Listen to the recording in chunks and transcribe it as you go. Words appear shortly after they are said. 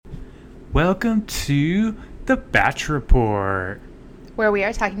Welcome to the Batch Report. Where we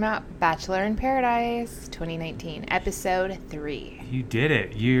are talking about Bachelor in Paradise 2019, episode 3. You did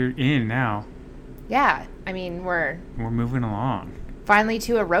it. You're in now. Yeah, I mean, we're moving along. finally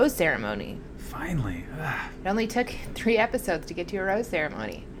to a rose ceremony. Finally. It only took 3 episodes to get to a rose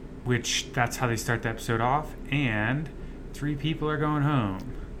ceremony. Which, that's how they start the episode off. And 3 people are going home.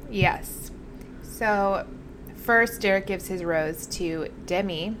 Yes. So, first, Derek gives his rose to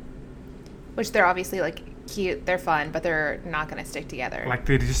Demi, which they're obviously, like, cute, they're fun, but they're not going to stick together. Like,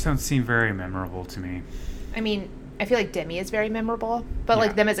 they just don't seem very memorable to me. I mean, I feel like Demi is very memorable, but,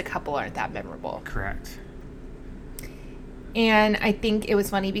 like, them as a couple aren't that memorable. Correct. And I think it was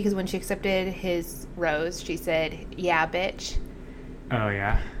funny because when she accepted his rose, she said, "Yeah, bitch." Oh,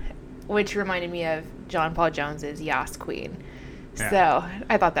 yeah? Which reminded me of John Paul Jones's Yas Queen. Yeah. So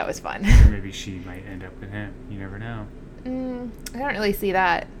I thought that was fun. Or maybe she might end up with him. You never know. I don't really see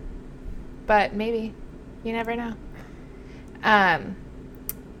that. But maybe. You never know. And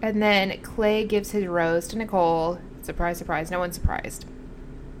then Clay gives his rose to Nicole. Surprise, surprise. No one's surprised.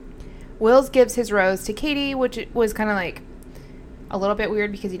 Wills gives his rose to Katie, which was kind of like a little bit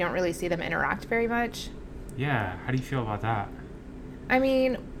weird because you don't really see them interact very much. Yeah, how do you feel about that? I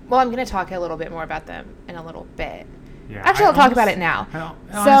mean, well, I'm going to talk a little bit more about them in a little bit. Yeah, Actually, I'll talk about it now.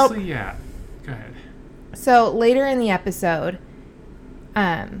 Honestly, yeah. Go ahead. So later in the episode,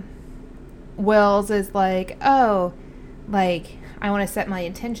 Wills is like, "Oh, like, I want to set my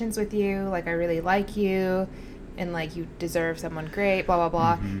intentions with you. Like, I really like you. And, like, you deserve someone great, blah, blah,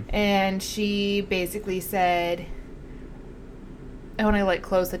 blah." Mm-hmm. And she basically said, "I want to, like,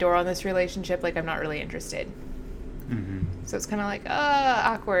 close the door on this relationship. Like, I'm not really interested." Mm-hmm. So it's kind of like,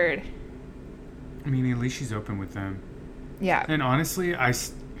 awkward. I mean, at least she's open with them. Yeah. And honestly, I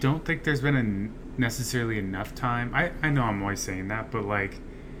don't think there's been necessarily enough time. I know I'm always saying that, but, like,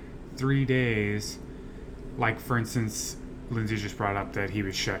 3 days, like, for instance, Lindsay just brought up that he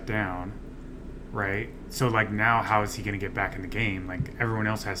was shut down, right? So, like, now how is he going to get back in the game? Like, everyone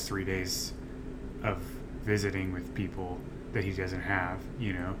else has 3 days of visiting with people that he doesn't have,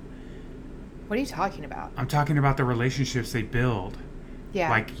 you know? What are you talking about? I'm talking about the relationships they build. Yeah.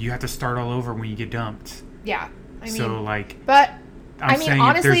 Like, you have to start all over when you get dumped. Yeah. I mean, so, like... But... I'm saying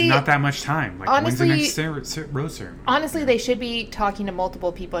honestly, there's not that much time. Like, honestly, when's the next rose ceremony? Honestly, they should be talking to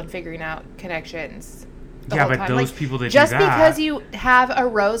multiple people and figuring out connections. Yeah, but time. those like, people that just do that... because you have a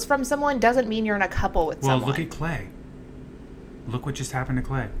rose from someone doesn't mean you're in a couple with someone. Well, look at Clay. Look what just happened to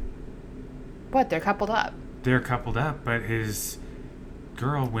Clay. What? They're coupled up. They're coupled up, but his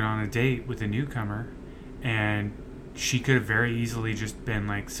girl went on a date with a newcomer, and she could have very easily just been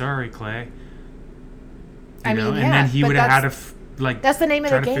like, "Sorry, Clay." I mean, and then he would have had to that's the name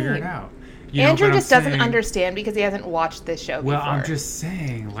of the game. Try to figure it out. Andrew just doesn't understand because he hasn't watched this show before. Well, I'm just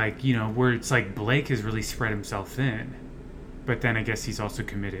saying, like, you know, where it's like Blake has really spread himself thin, but then I guess he's also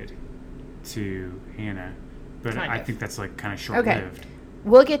committed to Hannah. But I think that's, like, kind of short-lived. Okay.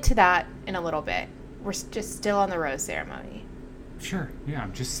 We'll get to that in a little bit. We're just still on the rose ceremony. Sure. Yeah,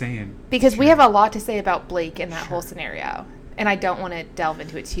 I'm just saying. Because we have a lot to say about Blake in that whole scenario. And I don't want to delve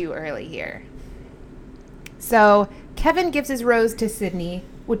into it too early here. So, Kevin gives his rose to Sydney,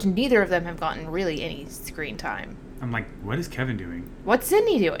 which neither of them have gotten really any screen time. I'm like, what is Kevin doing? What's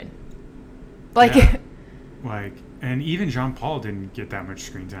Sydney doing? Like... Yeah. Like, and even Jean Paul didn't get that much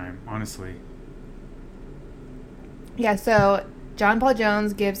screen time, honestly. Yeah, so John Paul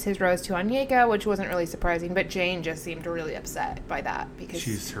Jones gives his rose to Onyeka, which wasn't really surprising, but Jane just seemed really upset by that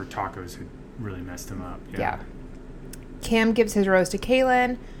because her tacos had really messed him up. Yeah. Cam gives his rose to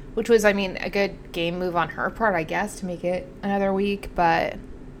Kaylin, which was, I mean, a good game move on her part, I guess, to make it another week, but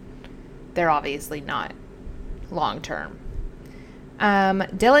they're obviously not long term.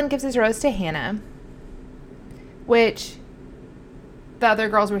 Dylan gives his rose to Hannah, which the other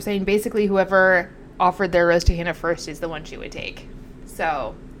girls were saying basically whoever offered their rose to Hannah first is the one she would take.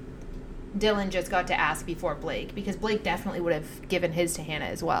 So Dylan just got to ask before Blake, because Blake definitely would have given his to Hannah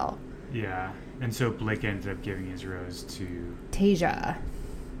as well. Yeah, and so Blake ended up giving his rose to Tasia,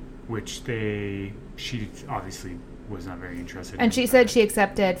 which she obviously was not very interested in. And she said she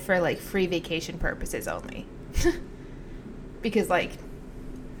accepted for, like, free vacation purposes only. Because, like,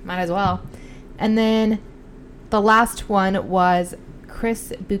 might as well. And then the last one was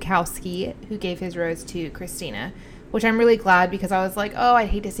Chris Bukowski, who gave his rose to Christina, which I'm really glad because I was like, oh, I'd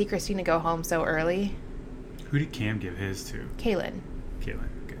hate to see Christina go home so early. Who did Cam give his to? Kaylin, okay.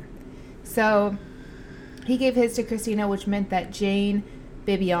 So he gave his to Christina, which meant that Jane,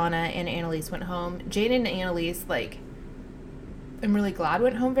 Bibiana, and Annalise went home. Jane and Annalise, like, I'm really glad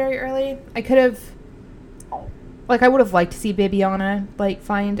went home very early. I could have Like, I would have liked to see Bibiana, like,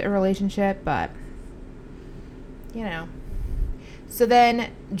 find a relationship, but, you know. So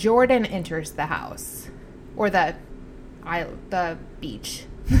then Jordan enters the house. Or the beach.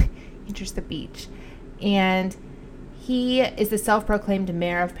 Enters the beach. And he is the self-proclaimed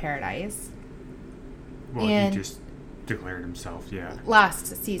mayor of Paradise. Well, he just declared himself, yeah. Last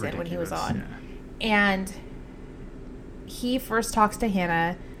season Ridiculous, when he was on. Yeah. And he first talks to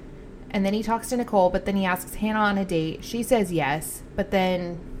Hannah, and then he talks to Nicole, but then he asks Hannah on a date. She says yes, but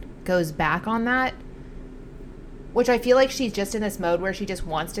then goes back on that, which I feel like she's just in this mode where she just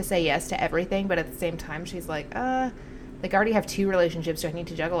wants to say yes to everything, but at the same time she's like, I already have 2 relationships, so I need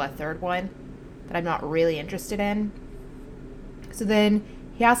to juggle a third one that I'm not really interested in. So then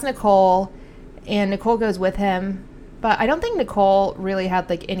he asks Nicole, and Nicole goes with him, but I don't think Nicole really had,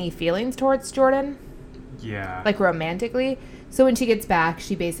 like, any feelings towards Jordan. Yeah. Like, romantically. So when she gets back,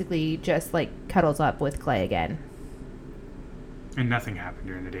 she basically just, like, cuddles up with Clay again. And nothing happened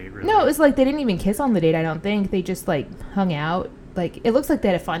during the date, really. No, it was like they didn't even kiss on the date, I don't think. They just, like, hung out. Like, it looks like they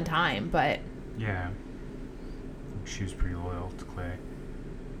had a fun time, but... Yeah. She was pretty loyal to Clay.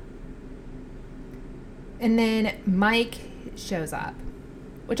 And then Mike shows up.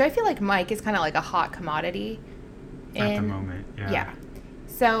 Which I feel like Mike is kind of like a hot commodity. At the moment, yeah. Yeah.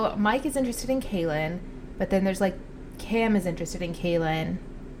 So Mike is interested in Kaylin, but then there's, like, Cam is interested in Kaylin.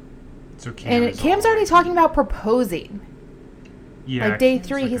 So Cam's already talking about proposing. Yeah. Like, day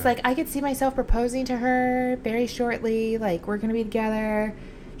 3, he's like, I could see myself proposing to her very shortly. Like, we're going to be together.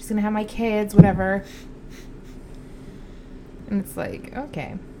 Just going to have my kids, whatever. And it's like,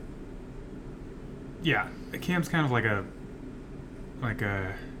 okay. Yeah. Cam's kind of like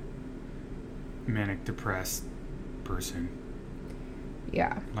a manic depressed person.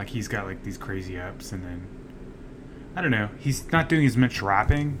 Yeah. Like, he's got, like, these crazy ups, and then I don't know. He's not doing as much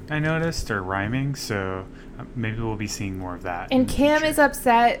rapping, I noticed, or rhyming, so maybe we'll be seeing more of that. And Cam is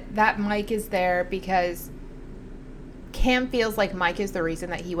upset that Mike is there because Cam feels like Mike is the reason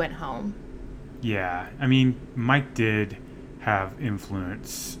that he went home. Yeah. I mean, Mike did have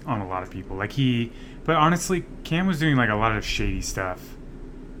influence on a lot of people. But honestly, Cam was doing, like, a lot of shady stuff.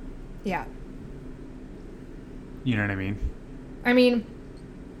 Yeah. You know what I mean? I mean,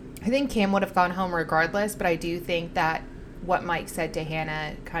 I think Cam would have gone home regardless, but I do think that what Mike said to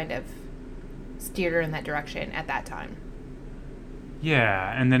Hannah kind of steered her in that direction at that time.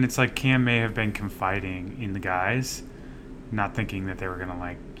 Yeah, and then it's like Cam may have been confiding in the guys, not thinking that they were going to,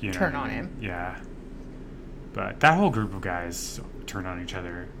 like, turn on him. Yeah. But that whole group of guys turned on each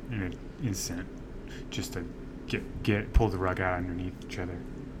other in an instant just to pull the rug out underneath each other.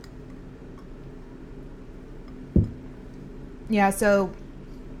 Yeah, so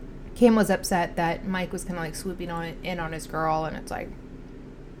Cam was upset that Mike was kind of like swooping in on his girl, and it's like,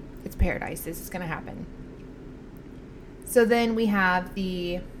 it's Paradise. This is going to happen. So then we have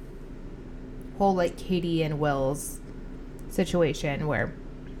the whole, like, Katie and Will's situation where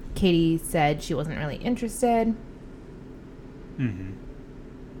Katie said she wasn't really interested. Mm-hmm.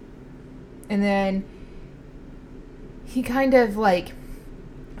 And then he kind of, like,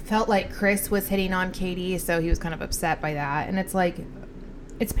 felt like Chris was hitting on Katie, so he was kind of upset by that. And it's like,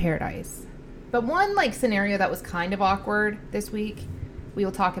 it's Paradise. But one, like, scenario that was kind of awkward this week, we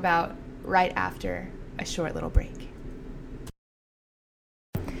will talk about right after a short little break.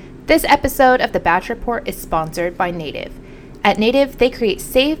 This episode of The Batch Report is sponsored by Native. At Native, they create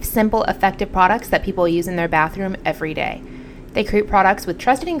safe, simple, effective products that people use in their bathroom every day. They create products with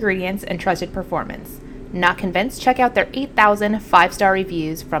trusted ingredients and trusted performance. Not convinced? Check out their 8,000 5-star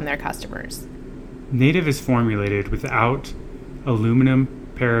reviews from their customers. Native is formulated without aluminum,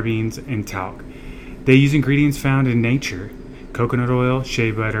 parabens, and talc. They use ingredients found in nature: coconut oil,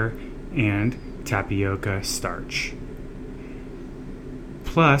 shea butter, and tapioca starch.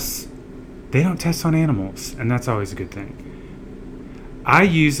 Plus, they don't test on animals, and that's always a good thing. I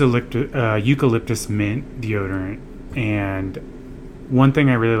use eucalyptus mint deodorant, and one thing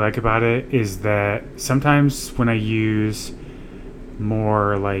I really like about it is that sometimes when I use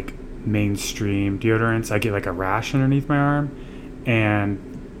more, like, mainstream deodorants, I get, like, a rash underneath my arm, and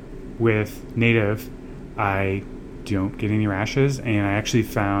with Native, I don't get any rashes, and I actually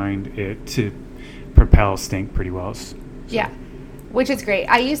found it to propel stink pretty well. So. Yeah, which is great.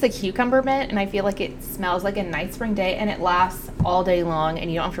 I use the cucumber mint, and I feel like it smells like a nice spring day, and it lasts all day long, and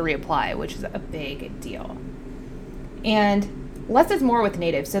you don't have to reapply, which is a big deal. And less is more with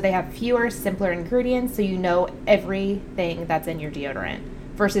Native, so they have fewer, simpler ingredients, so you know everything that's in your deodorant,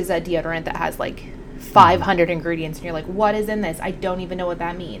 versus a deodorant that has, like, 500 ingredients, and you're like, what is in this? I don't even know what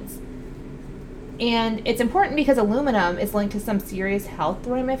that means. And it's important because aluminum is linked to some serious health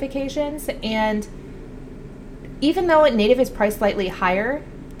ramifications, and even though Native is priced slightly higher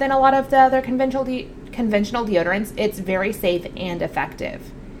than a lot of the other conventional deodorants, it's very safe and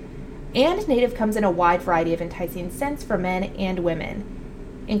effective. And Native comes in a wide variety of enticing scents for men and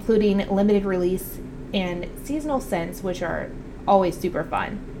women, including limited release and seasonal scents, which are always super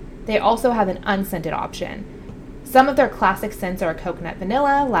fun. They also have an unscented option. Some of their classic scents are coconut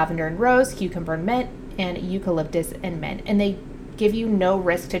vanilla, lavender and rose, cucumber and mint, and eucalyptus and mint, and they give you no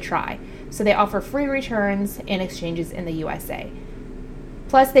risk to try. So they offer free returns and exchanges in the USA.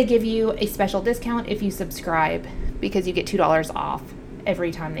 Plus, they give you a special discount if you subscribe because you get $2 off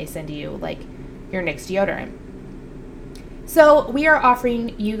every time they send you, like, your next deodorant. So we are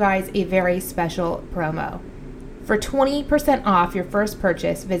offering you guys a very special promo. For 20% off your first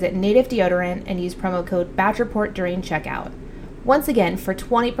purchase, visit Native Deodorant and use promo code BATCHREPORT during checkout. Once again, for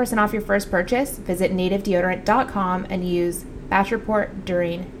 20% off your first purchase, visit nativedeodorant.com and use BATCHREPORT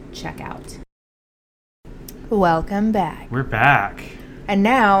during checkout. Welcome back. We're back. And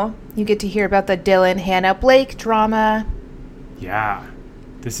now you get to hear about the Dylan Hannah Blake drama. Yeah.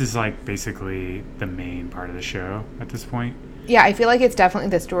 This is like basically the main part of the show at this point. Yeah, I feel like it's definitely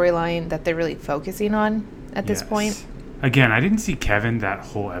the storyline that they're really focusing on at this point. Again, I didn't see Kevin that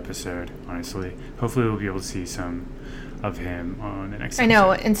whole episode, honestly. Hopefully we'll be able to see some of him on the next episode. I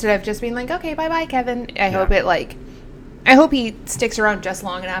know, instead of just being like, okay, bye-bye, Kevin. I hope he sticks around just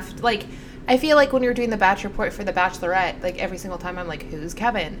long enough. Like, I feel like when you're doing the Batch Report for The Bachelorette, like, every single time I'm like, who's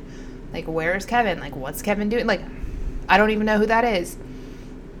Kevin? Like, where's Kevin? Like, what's Kevin doing? Like, I don't even know who that is.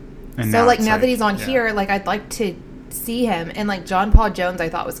 And so, like, now that he's on here, like, I'd like to see him. And, like, John Paul Jones, I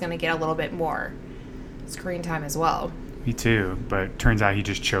thought was going to get a little bit more screen time as well. Me too. But turns out he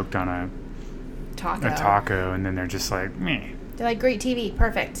just choked on a taco. And then they're just like, meh. They're like, great TV.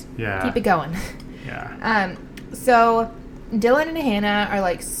 Perfect. Yeah. Keep it going. Yeah. So Dylan and Hannah are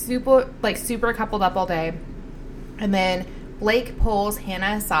like super coupled up all day. And then Blake pulls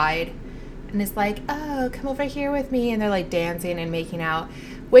Hannah aside and is like, oh, come over here with me. And they're like dancing and making out,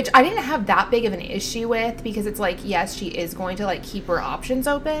 which I didn't have that big of an issue with because it's like, yes, she is going to like keep her options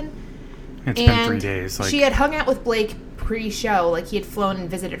open. It's been 3 days. She had hung out with Blake pre-show. Like, he had flown and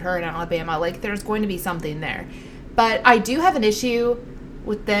visited her in Alabama. Like, there's going to be something there. But I do have an issue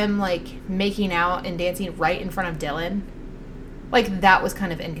with them, like, making out and dancing right in front of Dylan. Like, that was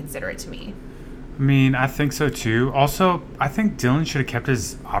kind of inconsiderate to me. I mean, I think so, too. Also, I think Dylan should have kept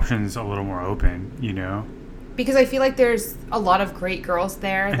his options a little more open, you know? Because I feel like there's a lot of great girls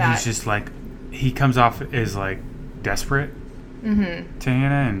there and that... he's just, like... He comes off as, like, desperate. Mm-hmm. To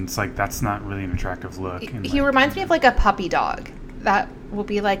Hannah, and it's like that's not really an attractive look. He reminds me of like a puppy dog that will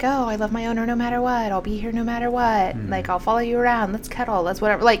be like, oh, I love my owner no matter what, I'll be here no matter what, like I'll follow you around, let's cuddle, let's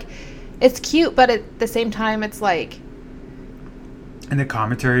whatever. Like, it's cute, but at the same time it's like, and the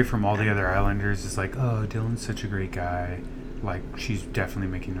commentary from all the other Islanders is like, oh, Dylan's such a great guy, like she's definitely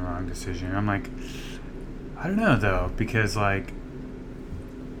making the wrong decision. I'm like, I don't know though, because like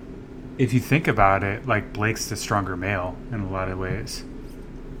if you think about it, like, Blake's the stronger male in a lot of ways.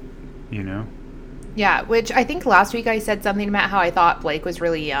 You know? Yeah, which I think last week I said something about how I thought Blake was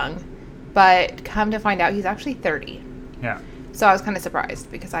really young. But come to find out, he's actually 30. Yeah. So I was kind of surprised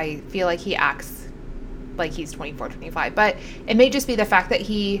because I feel like he acts like he's 24, 25. But it may just be the fact that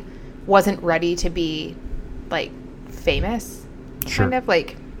he wasn't ready to be, like, famous. Sure. Kind of.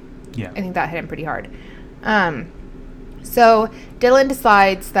 Like, yeah. I think that hit him pretty hard. So Dylan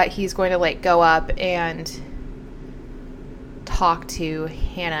decides that he's going to like go up and talk to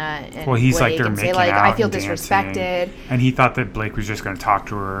Hannah and he's Blake like they're and making say like, out I feel and disrespected. Dancing. And he thought that Blake was just going to talk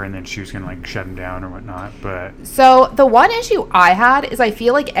to her and then she was going to like shut him down or whatnot. But so the one issue I had is I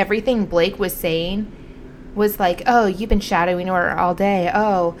feel like everything Blake was saying was like, oh, you've been shadowing her all day.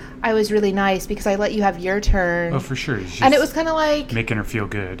 Oh, I was really nice because I let you have your turn. Oh, for sure. And it was kind of like making her feel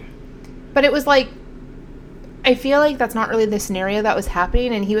good. But it was like, I feel like that's not really the scenario that was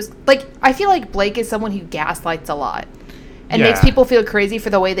happening. And he was like, I feel like Blake is someone who gaslights a lot and makes people feel crazy for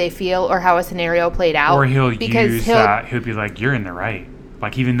the way they feel or how a scenario played out. Or he'll be like, you're in the right.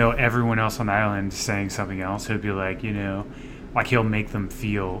 Like, even though everyone else on the island is saying something else, he'll be like, you know, like he'll make them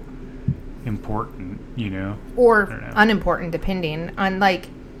feel important, you know, or unimportant, depending on like.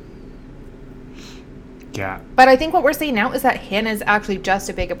 Yeah. But I think what we're seeing now is that Hannah's actually just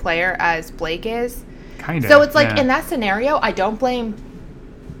as big a player as Blake is. Kind of. So it's like in that scenario, I don't blame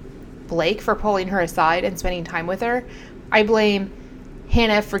Blake for pulling her aside and spending time with her. I blame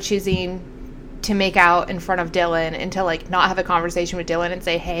Hannah for choosing to make out in front of Dylan and to like not have a conversation with Dylan and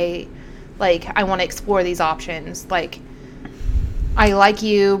say, hey, like, I want to explore these options. Like, I like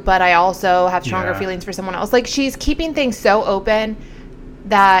you, but I also have stronger feelings for someone else. Like, she's keeping things so open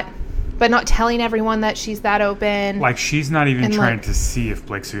that but not telling everyone that she's that open. Like, she's not even And, trying like- to see if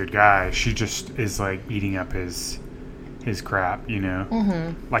Blake's a good guy. She just is, like, eating up his crap, you know?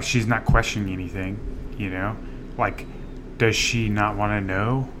 Mm-hmm. Like, she's not questioning anything, you know? Like, does she not want to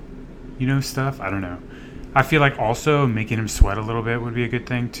know, you know, stuff? I don't know. I feel like also making him sweat a little bit would be a good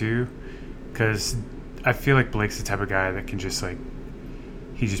thing, too. Because I feel like Blake's the type of guy that can just, like,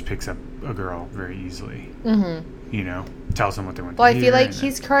 he just picks up a girl very easily. Mm-hmm. You know? Tells them what they want Well, to I hear. feel like and-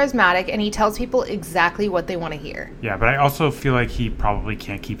 he's charismatic and he tells people exactly what they want to hear. Yeah, but I also feel like he probably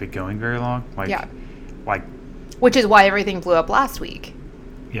can't keep it going very long. Like, Yeah. Like, Which is why everything blew up last week.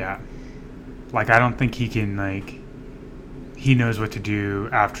 yeah. Like, I don't think he can, like, he knows what to do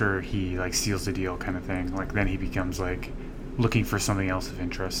after he, like, seals the deal kind of thing. Like, then he becomes, like, looking for something else of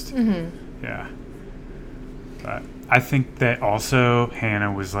interest. Mm-hmm. Yeah. But I think that also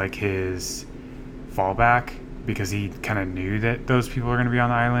Hannah was, like, his fallback because he kind of knew that those people are going to be on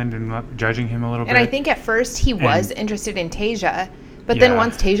the island and judging him a little bit. And I think at first he was interested in Tasia. But then Yeah.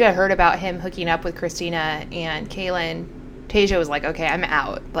 once Tasia heard about him hooking up with Christina and Kaylin, Tasia was like, okay, I'm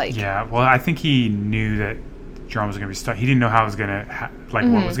out. Like, Yeah, well, I think he knew that drama was going to be stuck. He didn't know how it was going to, what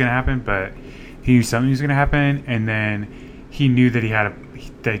was going to happen, but he knew something was going to happen. And then he knew that he had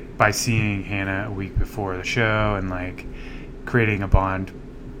that by seeing Hannah a week before the show and, like, creating a bond,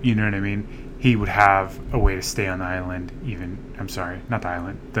 you know what I mean? He would have a way to stay on the island, even, I'm sorry, not the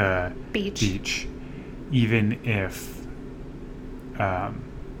island, the beach. Even if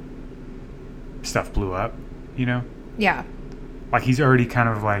stuff blew up, you know? Yeah. Like, he's already kind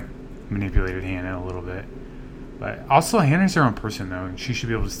of, like, manipulated Hannah a little bit. But also, Hannah's her own person, though, and she should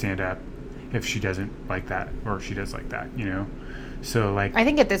be able to stand up if she doesn't like that, or if she does like that, you know? So, like... I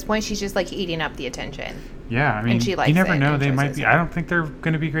think at this point she's just, like, eating up the attention. Yeah, I mean, she likes you never it know. and They might chooses be... it. I don't think they're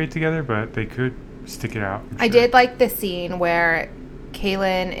going to be great together, but they could stick it out. I did like the scene where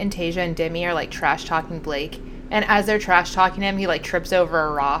Kaylin and Tasia and Demi are, like, trash-talking Blake. And as they're trash-talking him, he, like, trips over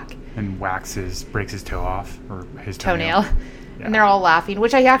a rock. And breaks his toe off, or his Toenail. Yeah. And they're all laughing,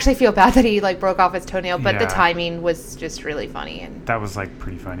 which I actually feel bad that he, like, broke off his toenail. But the Yeah. timing was just really funny. And That was, like,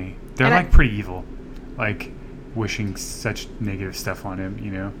 pretty funny. They're, And like, pretty evil. Like, wishing such negative stuff on him,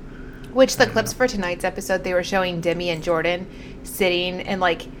 you know? Which the clips for tonight's episode, they were showing Demi and Jordan sitting and,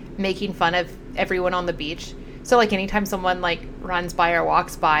 like, making fun of everyone on the beach. So, like, anytime someone, like, runs by or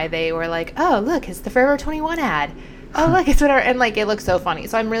walks by, they were like, oh, look, it's the Forever 21 ad. Oh, look, it's whatever. And, like, it looks so funny.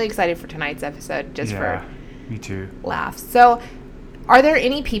 So I'm really excited for tonight's episode just Yeah, for me too. laughs. So are there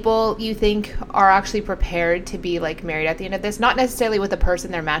any people you think are actually prepared to be, like, married at the end of this? Not necessarily with the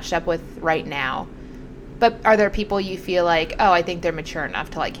person they're matched up with right now. But are there people you feel like, oh, I think they're mature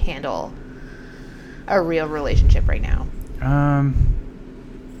enough to, like, handle a real relationship right now?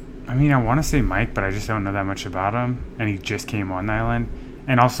 I mean, I want to say Mike, but I just don't know that much about him. And he just came on the island.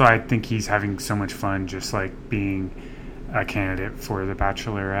 And also, I think he's having so much fun just, like, being a candidate for the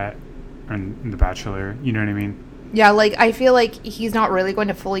Bachelorette and the Bachelor. You know what I mean? Yeah, like, I feel like he's not really going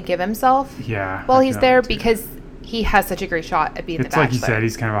to fully give himself Yeah. while I he's feel there that too. because he has such a great shot at being the It's Bachelor. like you said,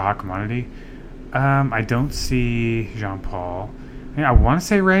 he's kind of a hot commodity. I don't see Jean-Paul. I mean, I want to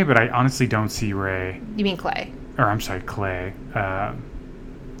say Ray, but I honestly don't see Ray. You mean Clay? Or, I'm sorry, Clay. I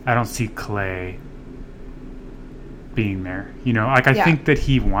don't see Clay being there. You know, like, I Yeah. think that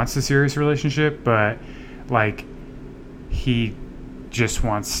he wants a serious relationship, but, like, he just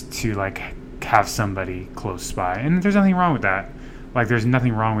wants to, like, have somebody close by. And there's nothing wrong with that. Like, there's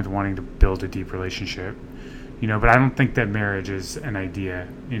nothing wrong with wanting to build a deep relationship. You know, but I don't think that marriage is an idea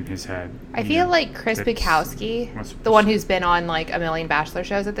in his head. I you feel know, like Chris that's- Bukowski, what's- the one who's been on, like, a million Bachelor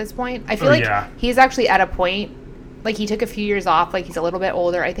shows at this point, I feel Oh, like yeah. he's actually at a point, like, he took a few years off, like, he's a little bit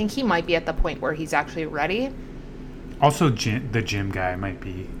older. I think he might be at the point where he's actually ready. Also, the gym guy might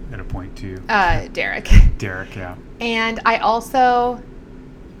be at a point, too. Derek. Derek, yeah. And I also,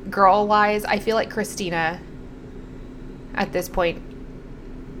 girl-wise, I feel like Christina, at this point,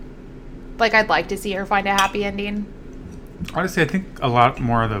 like, I'd like to see her find a happy ending. Honestly, I think a lot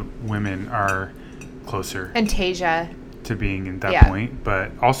more of the women are closer And Tasia. to being in that Yeah. point.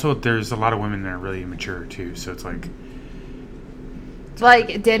 But also, there's a lot of women that are really immature, too. So it's like...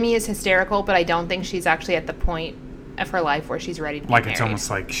 Like, Demi is hysterical, but I don't think she's actually at the point of her life where she's ready to be Like, married. it's almost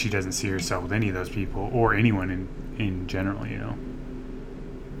like she doesn't see herself with any of those people. Or anyone in general, you know?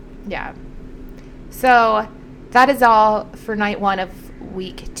 Yeah. So, that is all for night 1 of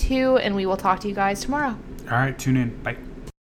week 2, and we will talk to you guys tomorrow. All right, tune in. Bye.